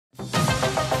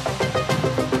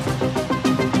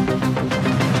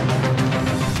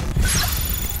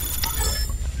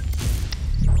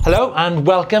Hello and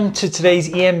welcome to today's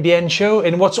EMBN Show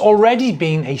in what's already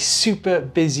been a super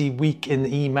busy week in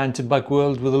the e-mountain bike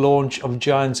world with the launch of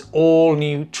Giant's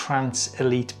all-new Trans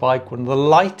Elite bike, one of the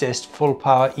lightest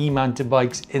full-power e-mountain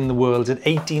bikes in the world at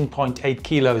 18.8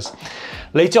 kilos.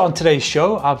 Later on today's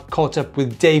show, I've caught up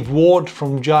with Dave Ward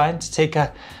from Giant to take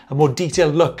a more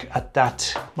detailed look at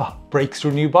that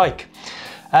breakthrough new bike.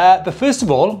 But first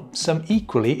of all, some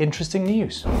equally interesting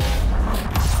news.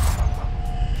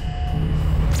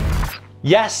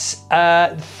 Yes,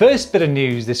 first bit of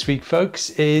news this week,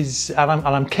 folks, is, and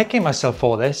I'm kicking myself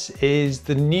for this, is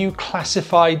the new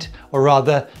classified, or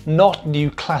rather not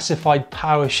new, classified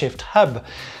Powershift hub.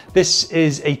 This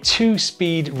is a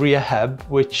 2-speed rear hub,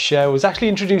 which was actually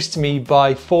introduced to me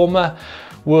by former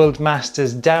World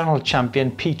Masters downhill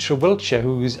champion Peter Wiltshire,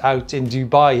 who was out in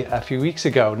Dubai a few weeks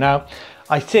ago. Now,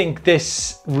 I think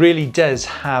this really does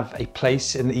have a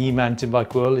place in the e-mountain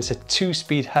bike world. It's a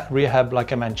 2-speed rear hub,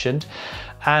 like I mentioned,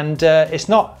 and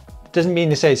doesn't mean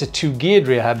to say it's a 2-geared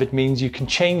rear hub. It means you can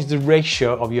change the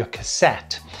ratio of your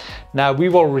cassette. Now,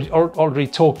 we've already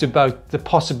talked about the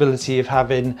possibility of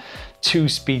having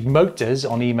 2-speed motors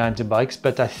on e-mountain bikes,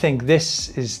 but I think this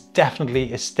is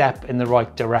definitely a step in the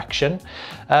right direction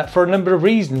for a number of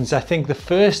reasons. I think the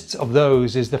first of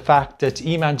those is the fact that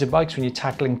e-mountain bikes, when you're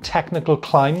tackling technical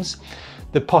climbs,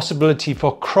 the possibility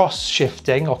for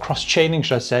cross-shifting or cross-chaining,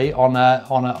 should I say, on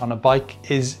a bike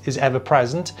is ever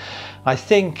present. I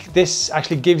think this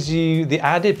actually gives you the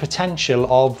added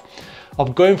potential of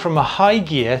going from a high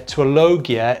gear to a low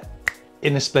gear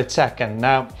in a split second.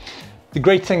 Now, the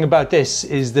great thing about this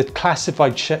is that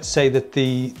Classified say that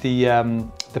the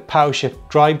Powershift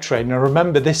drivetrain, now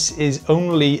remember, this is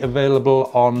only available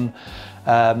on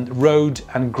road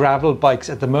and gravel bikes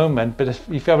at the moment, but if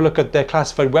you have a look at their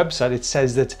Classified website, it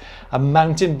says that a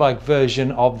mountain bike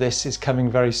version of this is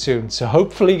coming very soon. So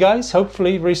hopefully, guys,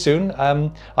 hopefully very soon.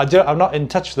 I'm not in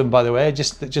touch with them, by the way. I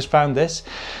just found this.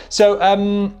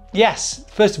 So yes,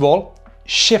 first of all,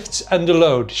 shifts under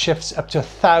load, shifts up to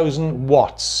 1,000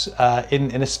 watts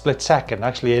in a split second.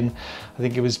 Actually, in I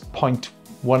think it was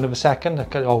 0.1 of a second,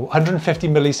 or 150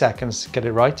 milliseconds, get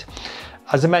it right.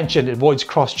 As I mentioned, it avoids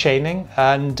cross-chaining,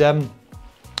 and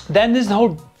then there's the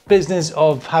whole business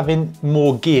of having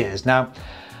more gears. Now,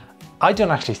 I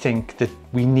don't actually think that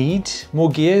we need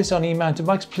more gears on e-mountain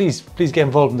bikes. Please get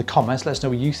involved in the comments. Let us know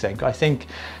what you think. I think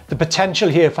the potential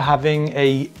here for having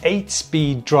a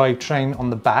 8-speed drivetrain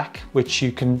on the back, which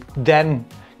you can then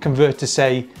convert to,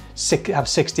 say, have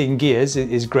 16 gears,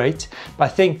 is great. But I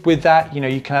think with that,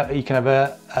 you can have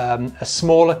a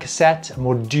smaller cassette, a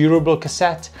more durable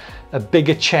cassette, a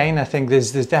bigger chain. I think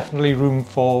there's definitely room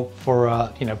for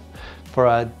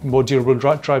more durable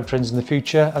drivetrains in the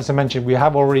future. As I mentioned, we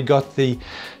have already got the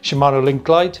Shimano Link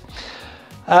Glide.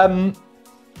 Then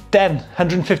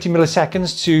 150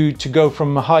 milliseconds to go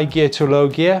from a high gear to a low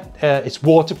gear. It's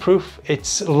waterproof.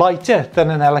 It's lighter than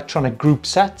an electronic group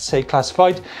set, say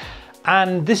Classified.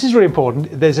 And this is really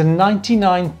important. There's a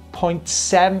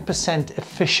 99.7%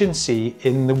 efficiency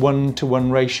in the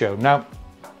 1-to-1 ratio. Now,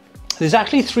 there's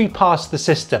actually 3 parts to the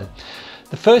system.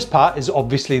 The first part is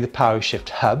obviously the Powershift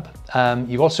hub.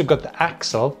 You've also got the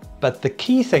axle, but the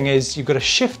key thing is you've got a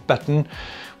shift button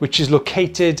which is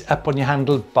located up on your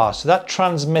handlebar. So that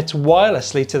transmits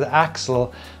wirelessly to the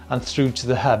axle and through to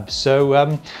the hub. So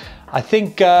I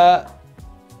think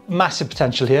massive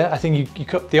potential here. I think you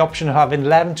got the option of having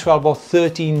 11, 12 or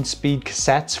 13 speed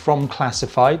cassettes from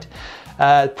Classified.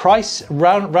 Price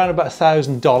around about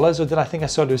 $1,000, or did I think I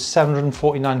saw it was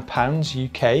 £749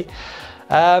 UK.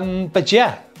 But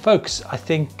yeah, folks, I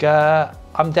think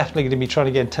I'm definitely going to be trying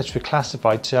to get in touch with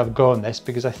Classified to have a go on this,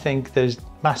 because I think there's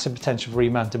massive potential for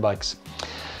e-mountain bikes.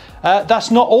 That's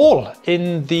not all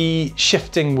in the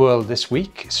shifting world this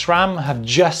week. SRAM have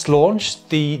just launched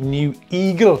the new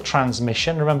Eagle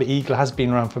transmission. Remember, Eagle has been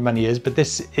around for many years, but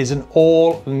this is an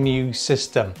all-new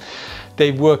system.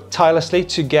 They've worked tirelessly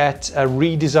to get a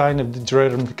redesign of the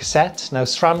derailleur and the cassette. Now,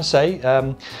 SRAM say,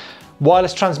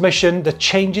 wireless transmission that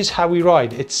changes how we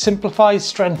ride. It simplifies,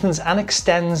 strengthens and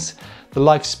extends the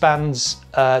lifespans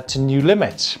to new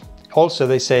limits. Also,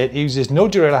 they say it uses no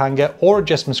derailleur hanger or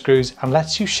adjustment screws and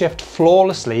lets you shift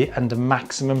flawlessly under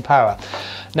maximum power.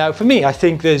 Now, for me, I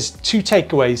think there's 2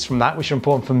 takeaways from that which are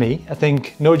important for me. I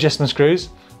think no adjustment screws,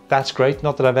 that's great.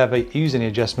 Not that I've ever used any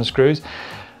adjustment screws.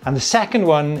 And the second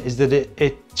one is that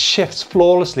it shifts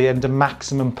flawlessly under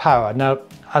maximum power. Now,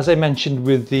 as I mentioned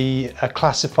with the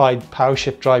Classified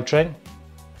Powershift drivetrain,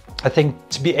 I think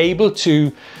to be able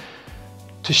to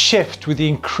to shift with the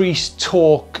increased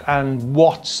torque and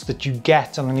watts that you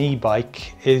get on an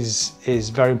e-bike is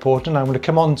very important. I'm going to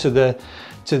come on to the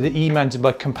e-mountain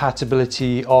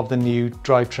compatibility of the new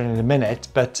drivetrain in a minute,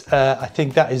 but I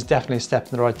think that is definitely a step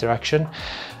in the right direction.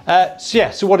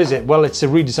 So what is it? Well, it's a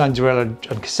redesigned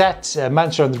derailleur and cassette,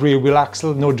 mounts around the rear wheel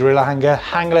axle, no derailleur hanger,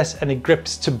 hangerless, and it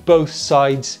grips to both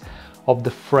sides of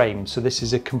the frame. So this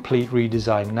is a complete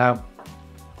redesign. Now,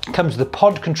 it comes with a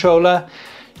pod controller.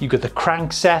 You've got the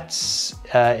crank sets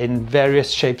in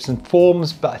various shapes and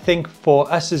forms, but I think for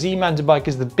us as e-mountain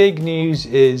bikers, the big news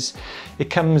is it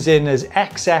comes in as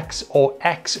XX or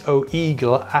XO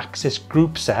Eagle axis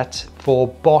group set for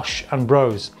Bosch and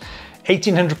Bros.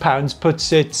 £1,800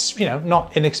 puts it,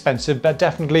 not inexpensive, but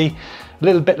definitely a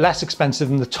little bit less expensive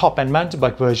than the top end mountain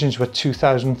bike versions, were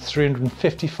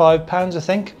 £2,355, I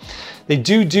think. They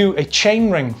do a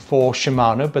chainring for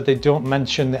Shimano, but they don't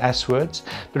mention the S words.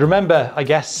 But remember, I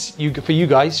guess for you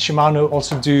guys, Shimano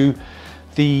also do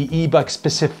the e-bike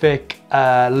specific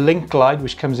link glide,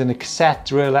 which comes in a cassette,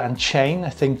 derailleur and chain. I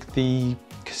think the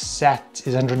cassette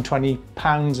is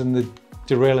 £120 and the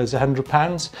derailleur is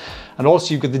 £100. And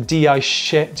also you've got the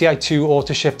Di2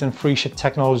 auto shift and free shift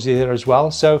technology there as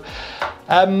well. So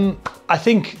I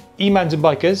think e-mountain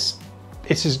bikers,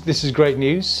 this is great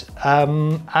news.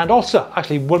 And also,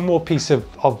 actually, one more piece of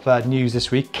news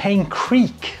this week. Cane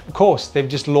Creek, of course, they've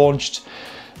just launched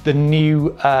the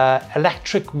new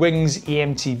electric wings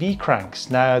eMTB cranks.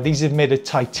 Now, these are made of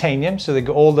titanium, so they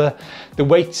got all the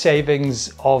weight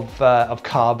savings of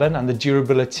carbon and the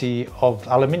durability of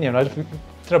aluminium. I don't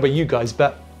know about you guys,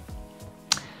 but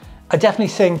I definitely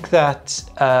think that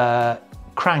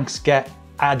cranks get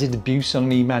added abuse on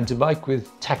an e-mountain bike with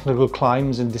technical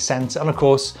climbs and descents, and of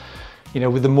course,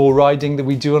 with the more riding that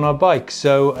we do on our bike.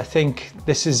 So I think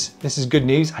this is good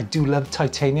news. I do love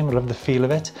titanium. I love the feel of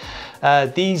it.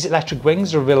 These electric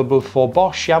wings are available for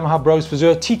Bosch, Yamaha, Bros,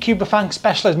 Fazua, TQ, Bafang,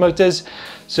 Specialized Motors.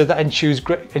 So that ensures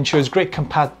great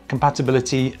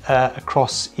compatibility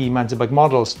across e-mountain bike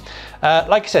models.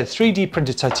 Like I said, 3D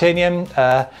printed titanium.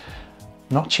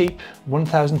 Not cheap,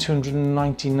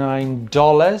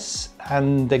 $1,299,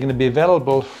 and they're going to be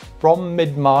available from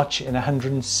mid-March in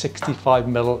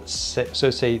 165mm, so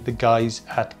say the guys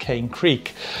at Cane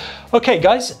Creek. Okay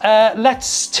guys,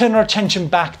 let's turn our attention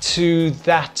back to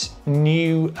that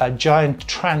new Giant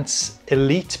Trans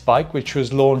Elite bike, which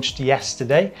was launched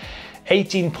yesterday.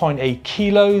 18.8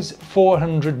 kilos,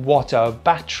 400 watt-hour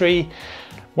battery,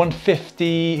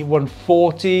 150,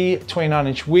 140,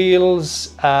 29-inch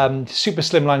wheels, super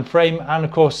slimline frame, and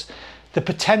of course the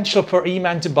potential for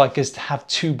e-mountain bikers to have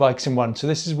two bikes in one. So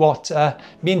this is what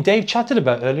me and Dave chatted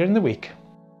about earlier in the week.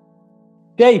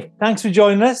 Dave, thanks for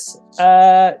joining us.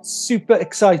 Super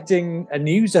exciting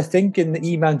news, I think, in the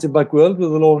e-mountain bike world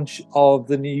with the launch of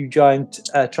the new Giant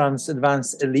Trans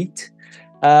Advanced Elite.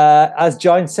 As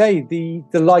Giant say, the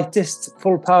lightest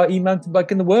full power e-mountain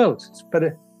bike in the world. It's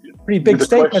pretty big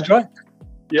statement, right?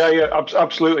 Yeah,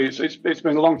 absolutely. It's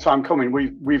been a long time coming.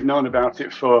 We've known about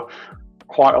it for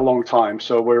quite a long time,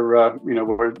 so we're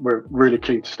really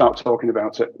keen to start talking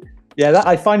about it. Yeah,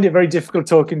 I find it very difficult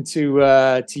talking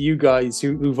to you guys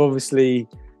who've obviously,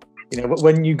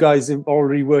 when you guys are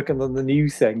already working on the new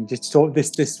thing. Just to talk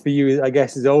this for you, I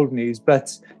guess, is old news.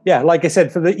 But yeah, like I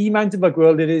said, for the e-mountain bike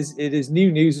world, it is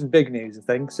new news and big news, I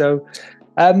think. So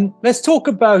let's talk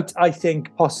about, I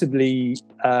think, possibly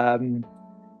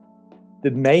the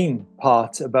main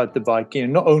part about the bike.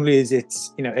 Not only is it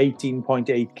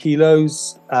 18.8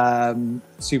 kilos,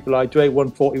 super lightweight,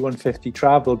 140, 150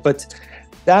 travel, but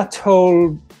that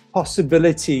whole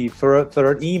possibility for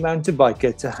an e-mountain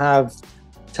biker to have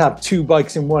two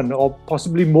bikes in one, or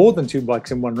possibly more than two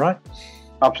bikes in one, right?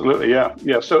 Absolutely, yeah.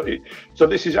 So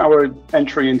this is our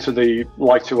entry into the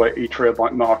lighter weight e-trail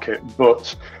bike market,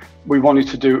 but we wanted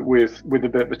to do it with a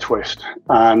bit of a twist.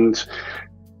 And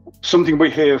something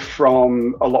we hear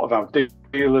from a lot of our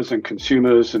dealers and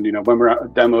consumers, and when we're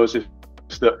at demos, is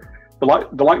that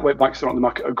the lightweight bikes that are on the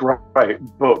market are great,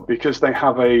 but because they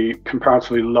have a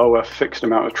comparatively lower fixed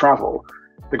amount of travel,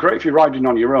 they're great if you're riding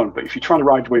on your own. But if you're trying to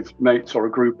ride with mates or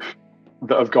a group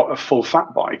that have got a full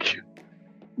fat bike,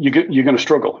 you're going to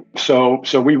struggle. So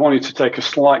we wanted to take a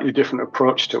slightly different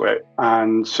approach to it.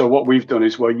 And so what we've done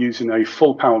is we're using a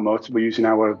full power motor. We're using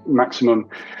our maximum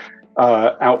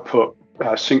output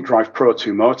Sync Drive Pro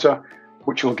 2 motor,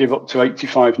 which will give up to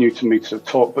 85 Newton meters of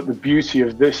torque. But the beauty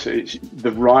of this is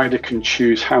the rider can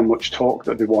choose how much torque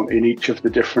that they want in each of the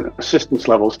different assistance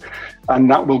levels. And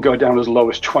that will go down as low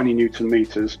as 20 Newton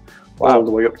meters all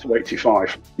the way up to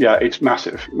 85. Yeah, it's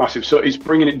massive, massive. So it's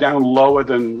bringing it down lower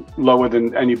than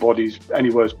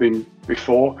anywhere's been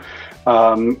before.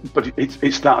 But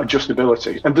it's that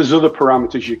adjustability, and there's other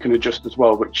parameters you can adjust as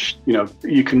well, which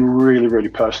you can really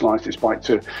personalize this bike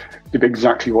to be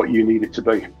exactly what you need it to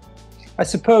be. I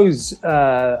suppose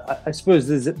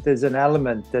there's an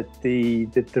element that the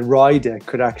rider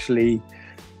could actually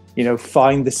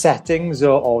find the settings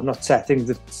or not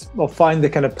settings, or find the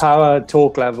kind of power,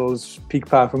 torque levels, peak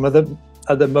power from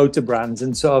other motor brands,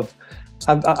 and sort of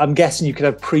I'm guessing you could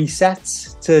have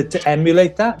presets to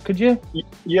emulate that, could you?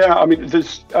 Yeah, I mean,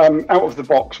 there's out of the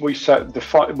box we set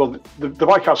the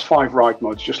bike has 5 ride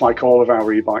modes, just like all of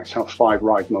our e-bikes have 5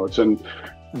 ride modes, and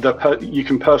you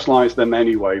can personalize them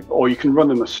anyway, or you can run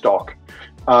them as stock.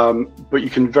 But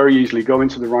you can very easily go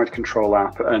into the ride control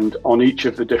app, and on each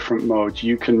of the different modes,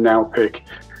 you can now pick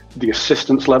the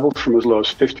assistance level from as low as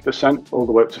 50% all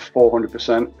the way up to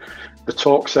 400%. The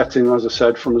torque setting, as I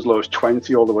said, from as low as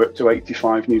 20 all the way up to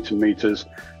 85 Newton meters.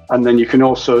 And then you can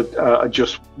also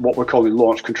adjust what we're calling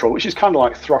launch control, which is kind of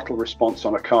like throttle response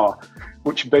on a car,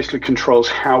 which basically controls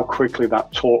how quickly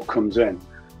that torque comes in.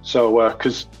 So,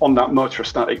 because on that motor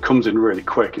stat, it comes in really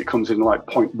quick. It comes in like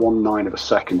 0.19 of a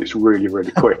second. It's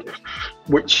really quick,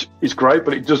 which is great,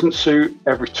 but it doesn't suit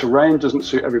every terrain, doesn't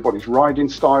suit everybody's riding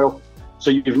style. So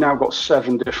you've now got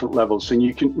 7 different levels, and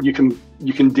you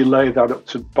can delay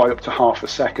that by up to half a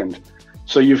second.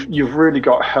 So you've really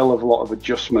got a hell of a lot of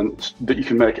adjustments that you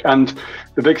can make. And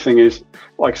the big thing is,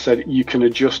 like I said, you can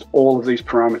adjust all of these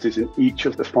parameters in each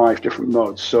of the 5 different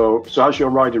modes. So as you're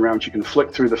riding around, you can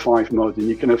flick through the 5 modes, and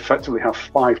you can effectively have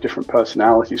 5 different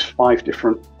personalities, 5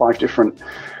 different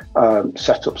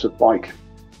setups of bike.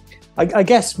 I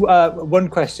guess one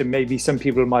question maybe some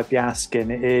people might be asking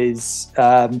is,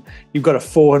 you've got a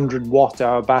 400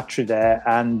 watt-hour battery there,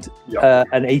 and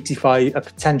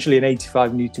potentially an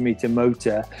 85 Newton meter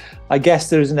motor. I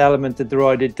guess there's an element that the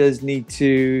rider does need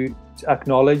to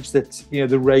acknowledge that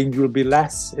the range will be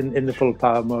less in the full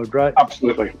power mode, right?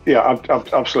 Absolutely, yeah,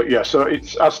 absolutely, yeah. So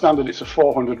it's as standard, it's a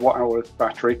 400 watt-hour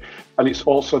battery, and it's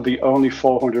also the only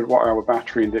 400 watt-hour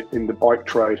battery in the bike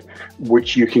trade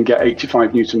which you can get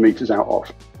 85 Newton meters out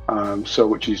of. So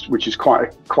which is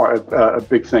quite a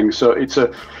big thing. So it's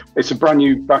a brand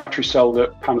new battery cell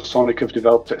that Panasonic have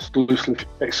developed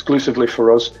exclusively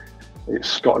for us.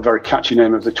 It's got a very catchy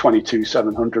name of the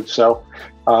 22700 cell.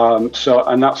 And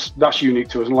that's unique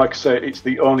to us. And like I say, it's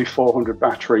the only 400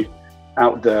 battery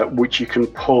out there which you can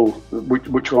pull,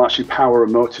 which will actually power a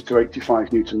motor to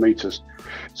 85 Newton meters.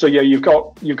 So yeah, you've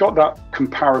got that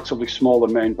comparatively smaller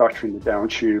main battery in the down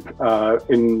tube.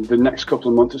 In the next couple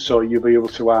of months or so, you'll be able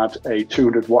to add a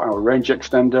 200 watt-hour range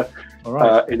extender. All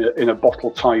right. In a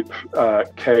bottle type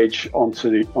cage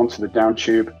onto the down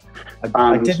tube.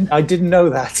 I didn't know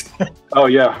that. Oh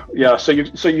yeah. So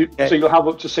you'll have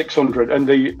up to 600, and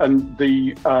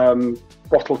the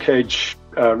bottle cage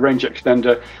range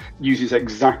extender uses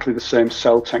exactly the same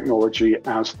cell technology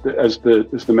as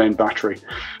the main battery,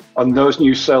 and those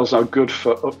new cells are good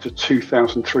for up to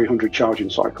 2,300 charging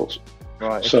cycles.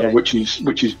 Right. So okay. which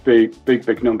is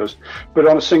big numbers. But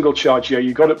on a single charge, yeah,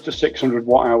 you got up to 600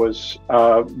 watt hours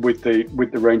with the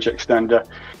range extender.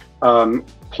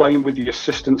 Playing with the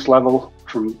assistance level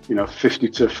from 50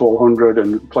 to 400,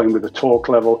 and playing with the torque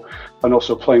level, and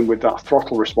also playing with that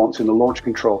throttle response in the launch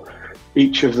control.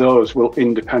 Each of those will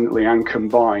independently and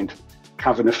combined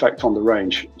have an effect on the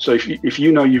range. So if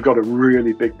you've got a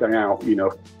really big day out,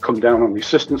 come down on the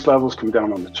assistance levels, come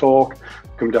down on the torque,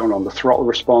 come down on the throttle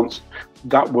response,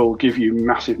 that will give you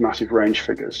massive range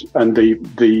figures, and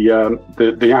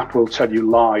the app will tell you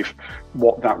live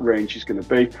what that range is going to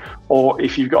be. Or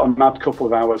if you've got a mad couple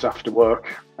of hours after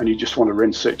work and you just want to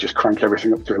rinse it, just crank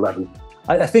everything up to 11.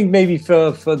 I think maybe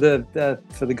for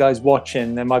the guys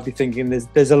watching, they might be thinking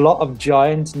there's a lot of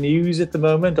Giant news at the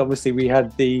moment. Obviously, we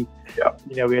had the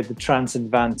Trans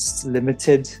Advanced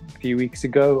Limited a few weeks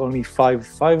ago. Only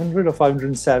 500 or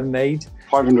 507 made.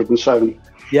 507.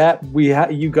 Yeah,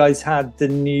 you guys had the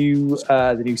new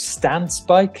stance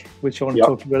bike, which I want to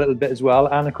talk about a little bit as well,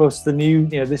 and of course the new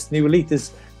this new Elite.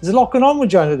 There's a lot going on with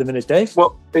Giant at the minute, Dave.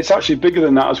 Well, it's actually bigger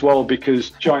than that as well,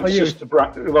 because Giant's sister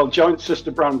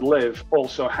brand Liv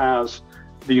also has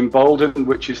the Embolden,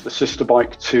 which is the sister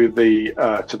bike to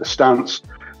the Stance.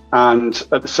 And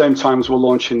at the same time as we're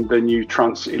launching the new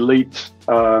Trans Elite,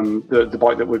 the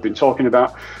bike that we've been talking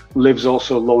about, Liv's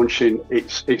also launching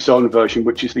its own version,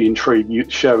 which is the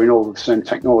Intrigue, sharing all of the same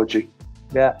technology.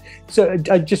 Yeah. So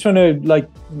I just want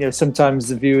to, sometimes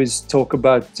the viewers talk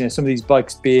about, some of these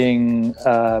bikes being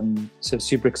sort of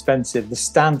super expensive. The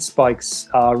Stance bikes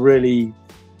are really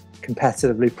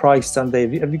competitively priced, aren't they?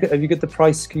 Have you got the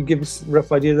price? Can you give us a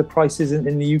rough idea of the prices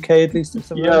in the UK at least? Or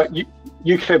something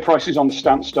UK prices on the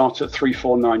stand start at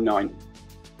 3,499,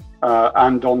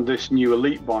 and on this new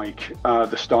Elite bike,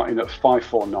 they're starting at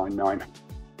 5,499.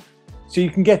 So you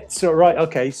can get you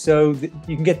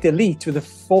can get the Elite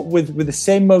with the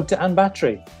same motor and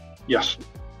battery. Yes.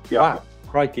 Yeah. Wow,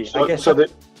 crikey! So,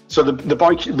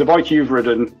 the bike you've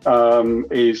ridden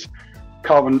is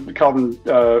carbon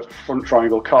front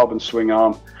triangle, carbon swing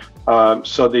arm.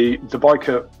 So the bike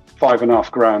at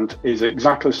 £5,500 is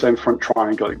exactly the same front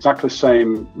triangle, exactly the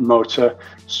same motor,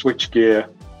 switch gear,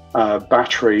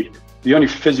 battery. The only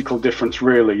physical difference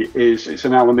really is it's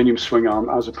an aluminium swing arm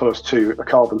as opposed to a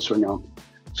carbon swing arm.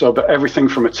 So, but everything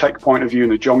from a tech point of view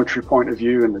and a geometry point of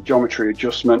view and the geometry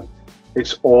adjustment,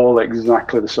 it's all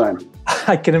exactly the same.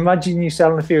 I can imagine you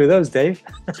selling a few of those, Dave.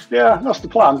 Yeah, that's the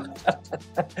plan.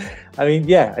 I mean,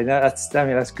 yeah,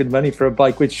 that's good money for a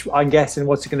bike, which I'm guessing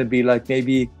what's it going to be like,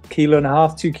 maybe 1.5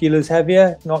 kilos, 2 kilos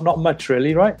heavier? Not much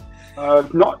really, right?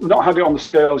 Not had it on the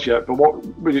scales yet, but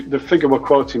the figure we're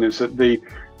quoting is that the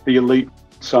Elites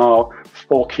are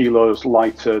 4 kilos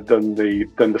lighter than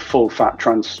the full fat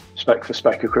trans spec for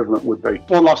spec equivalent would be.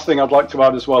 One last thing I'd like to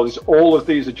add as well is all of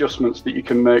these adjustments that you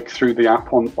can make through the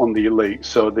app on the Elite.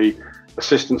 So the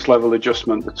assistance level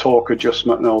adjustment, the torque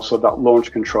adjustment, and also that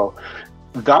launch control.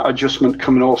 That adjustment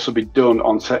can also be done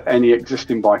onto any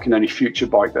existing bike and any future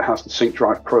bike that has the Sync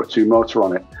Drive Pro 2 motor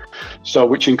on it. So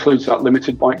which includes that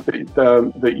limited bike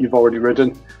that you've already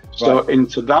ridden. So right.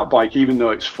 Into that bike, even though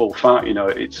it's full fat,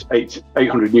 it's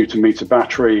 800 Newton meter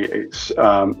battery, it's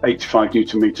 85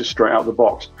 Newton meters straight out of the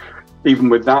box. Even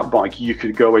with that bike, you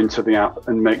could go into the app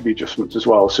and make the adjustments as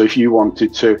well. So if you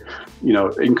wanted to,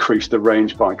 increase the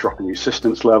range by dropping the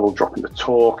assistance level, dropping the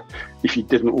torque, if you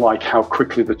didn't like how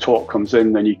quickly the torque comes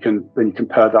in, then you can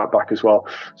pare that back as well.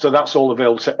 So that's all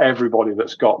available to everybody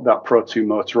that's got that Pro 2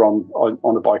 motor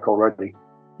on the bike already.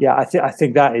 Yeah, I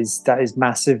think that is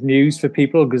massive news for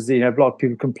people, because a lot of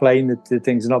people complain that the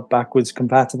things are not backwards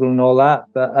compatible and all that.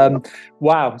 But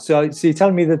wow, so you're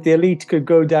telling me that the Elite could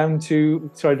go down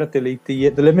to not the Elite, the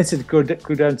Limited could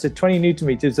go down to 20 Newton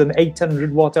meters and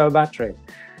 800 watt-hour battery.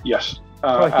 Yes,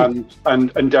 and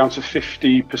down to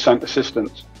 50%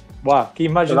 assistance. Wow, can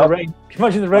you imagine the range? Can you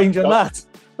imagine the range on that?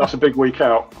 That's a big week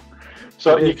out.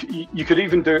 So you could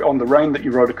even do it on the Rain that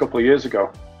you rode a couple of years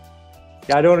ago.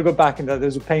 Yeah, I don't want to go back into that.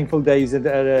 Those were painful days at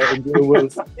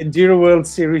Enduro World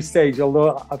Series stage,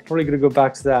 although I'm probably going to go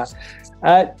back to that.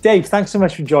 Dave, thanks so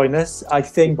much for joining us. I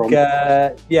think,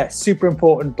 super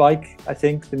important bike. I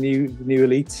think the new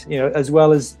Elite, as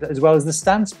well as the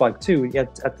stance bike too,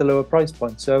 at the lower price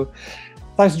point. So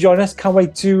thanks for joining us. Can't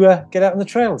wait to get out on the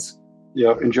trails.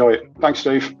 Yeah, enjoy it. Thanks,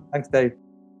 Steve. Thanks, Dave.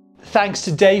 Thanks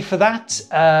to Dave for that.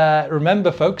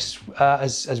 Remember, folks,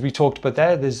 as we talked about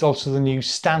there's also the new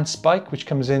stance bike, which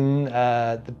comes in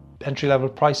the entry-level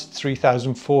price at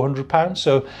 £3,400.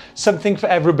 So something for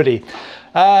everybody.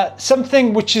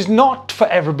 Something which is not for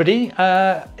everybody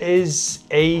is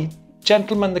a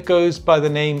gentleman that goes by the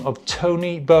name of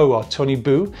Tony Bow, or Tony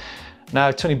Boo.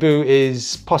 Now, Tony Boo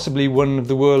is possibly one of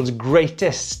the world's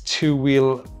greatest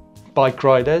two-wheel bike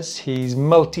riders. He's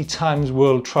multi-times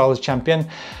world trials champion.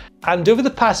 And over the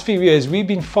past few years, we've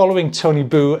been following Tony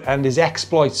Boo and his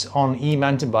exploits on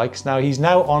e-mountain bikes. Now, he's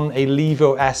now on a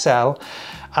Levo SL,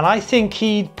 and I think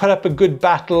he put up a good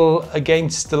battle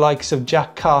against the likes of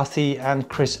Jack Carthy and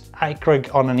Chris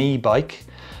Eichrig on an e-bike,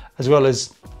 as well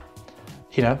as,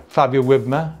 Fabio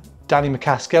Wibmer, Danny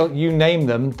McCaskill, you name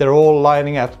them, they're all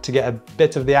lining up to get a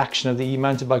bit of the action of the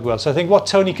e-mountain bike world. So I think what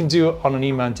Tony can do on an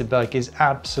e-mountain bike is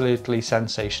absolutely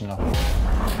sensational.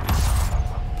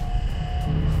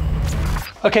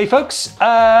 Okay, folks,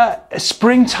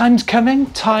 springtime's coming.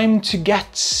 Time to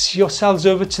get yourselves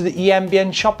over to the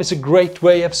EMBN shop. It's a great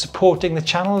way of supporting the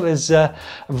channel. There's a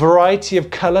variety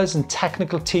of colors and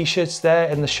technical t-shirts there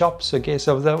in the shop, so get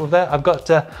yourself over there. I've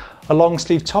got a long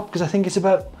sleeve top because I think it's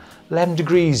about 11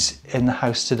 degrees in the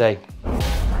house today.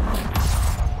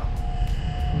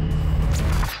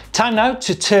 Time now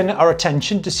to turn our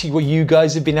attention to see what you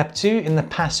guys have been up to in the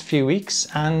past few weeks,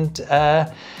 and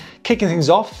kicking things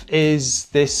off is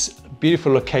this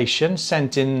beautiful location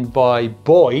sent in by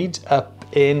Boyd up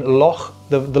in the Loch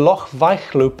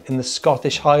Vaich Loop in the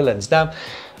Scottish Highlands. Now,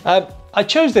 I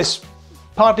chose this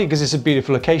partly because it's a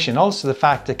beautiful location, also the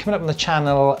fact that coming up on the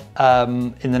channel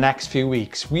in the next few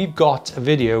weeks, we've got a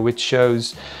video which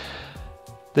shows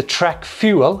the Trek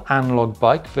Fuel analog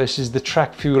bike versus the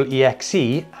Trek Fuel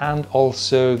EXE, and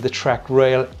also the Trek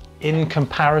Rail in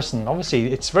comparison.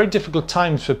 Obviously, it's very difficult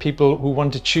times for people who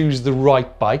want to choose the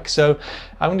right bike, so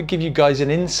I'm going to give you guys an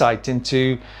insight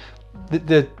into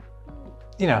the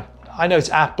you know, I know it's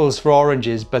apples for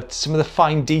oranges, but some of the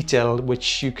fine detail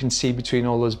which you can see between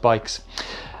all those bikes.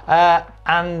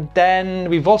 And then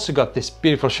we've also got this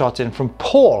beautiful shot in from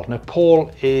Paul. Now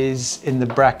Paul is in the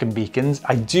Brecon Beacons.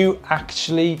 I do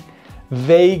actually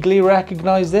vaguely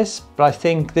recognize this, but I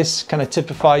think this kind of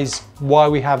typifies why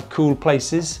we have cool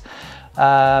places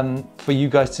for you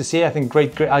guys to see. I think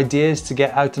great ideas to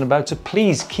get out and about. So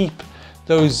please keep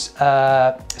those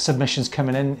submissions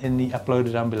coming in the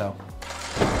uploader down below.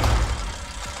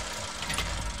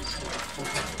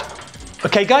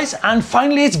 Okay guys, and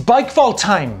finally it's bike vault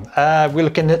time. We're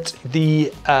looking at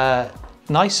the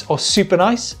nice or super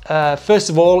nice.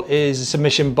 First of all is a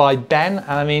submission by Ben,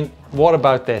 and I mean, what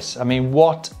about this? I mean,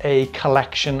 what a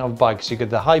collection of bikes. You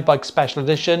got the High Bike Special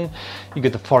Edition, you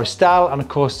got the Forestal, and of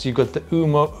course you got the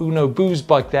Uno Boost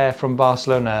bike there from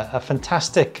Barcelona. A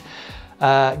fantastic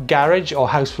garage or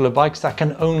house full of bikes. That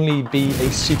can only be a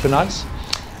super nice.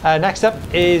 Next up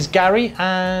is Gary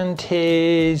and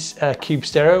his Cube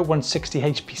Stereo 160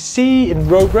 HPC in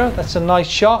Robra. That's a nice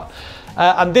shot.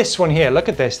 And this one here, look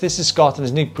at this. This is Scott and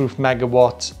his Nuke Proof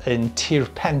Megawatt in Tir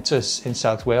Pentus in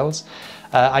South Wales.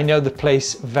 I know the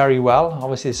place very well.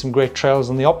 Obviously there's some great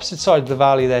trails on the opposite side of the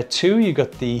valley there too. You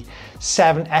got the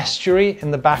Severn Estuary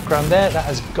in the background there. That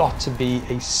has got to be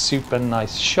a super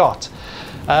nice shot.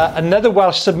 Another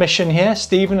Welsh submission here.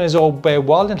 Stephen is all Bear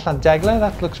Wild in Llandegla.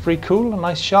 That looks pretty cool, a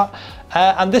nice shot.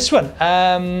 And this one,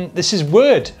 this is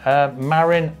Word,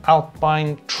 Marin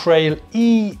Alpine Trail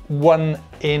E1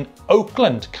 in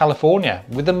Oakland, California,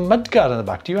 with a mudguard on the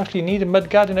back. Do you actually need a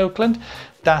mudguard in Oakland?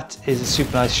 That is a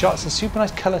super nice shot. It's a super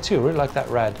nice color too. I really like that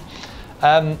red.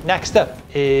 Next up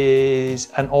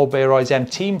is an All Bear Rides M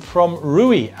Team from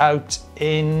Rui out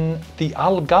in the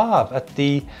Algarve at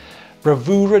the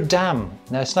Bravura Dam.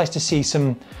 Now it's nice to see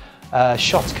some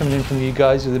shots coming in from you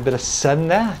guys with a bit of sun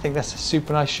there. I think that's a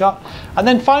super nice shot. And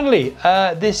then finally,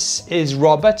 this is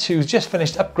Robert, who's just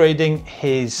finished upgrading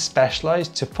his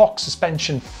Specialized to Fox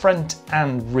suspension front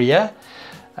and rear.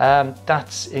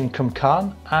 That's in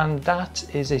Cumcarn, and that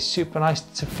is a super nice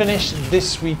to finish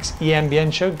this week's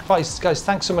EMBN show. Guys,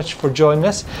 thanks so much for joining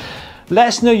us. Let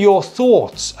us know your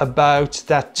thoughts about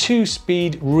that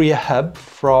 2-speed rear hub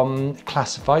from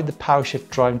Classified, the Powershift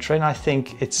drivetrain. I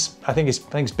think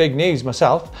it's big news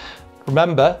myself.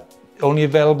 Remember, only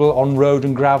available on road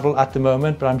and gravel at the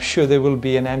moment, but I'm sure there will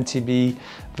be an MTB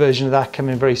version of that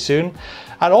coming very soon.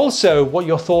 And also what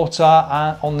your thoughts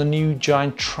are on the new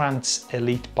Giant Trans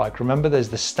Elite bike. Remember, there's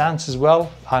the Stance as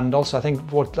well, and also I think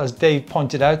what, as Dave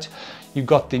pointed out, you've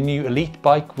got the new Elite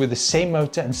bike with the same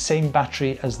motor and same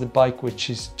battery as the bike, which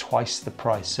is twice the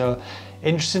price. So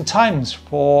interesting times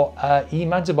for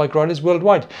e-mountain bike riders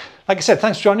worldwide. Like I said,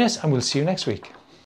 thanks for joining us, and we'll see you next week.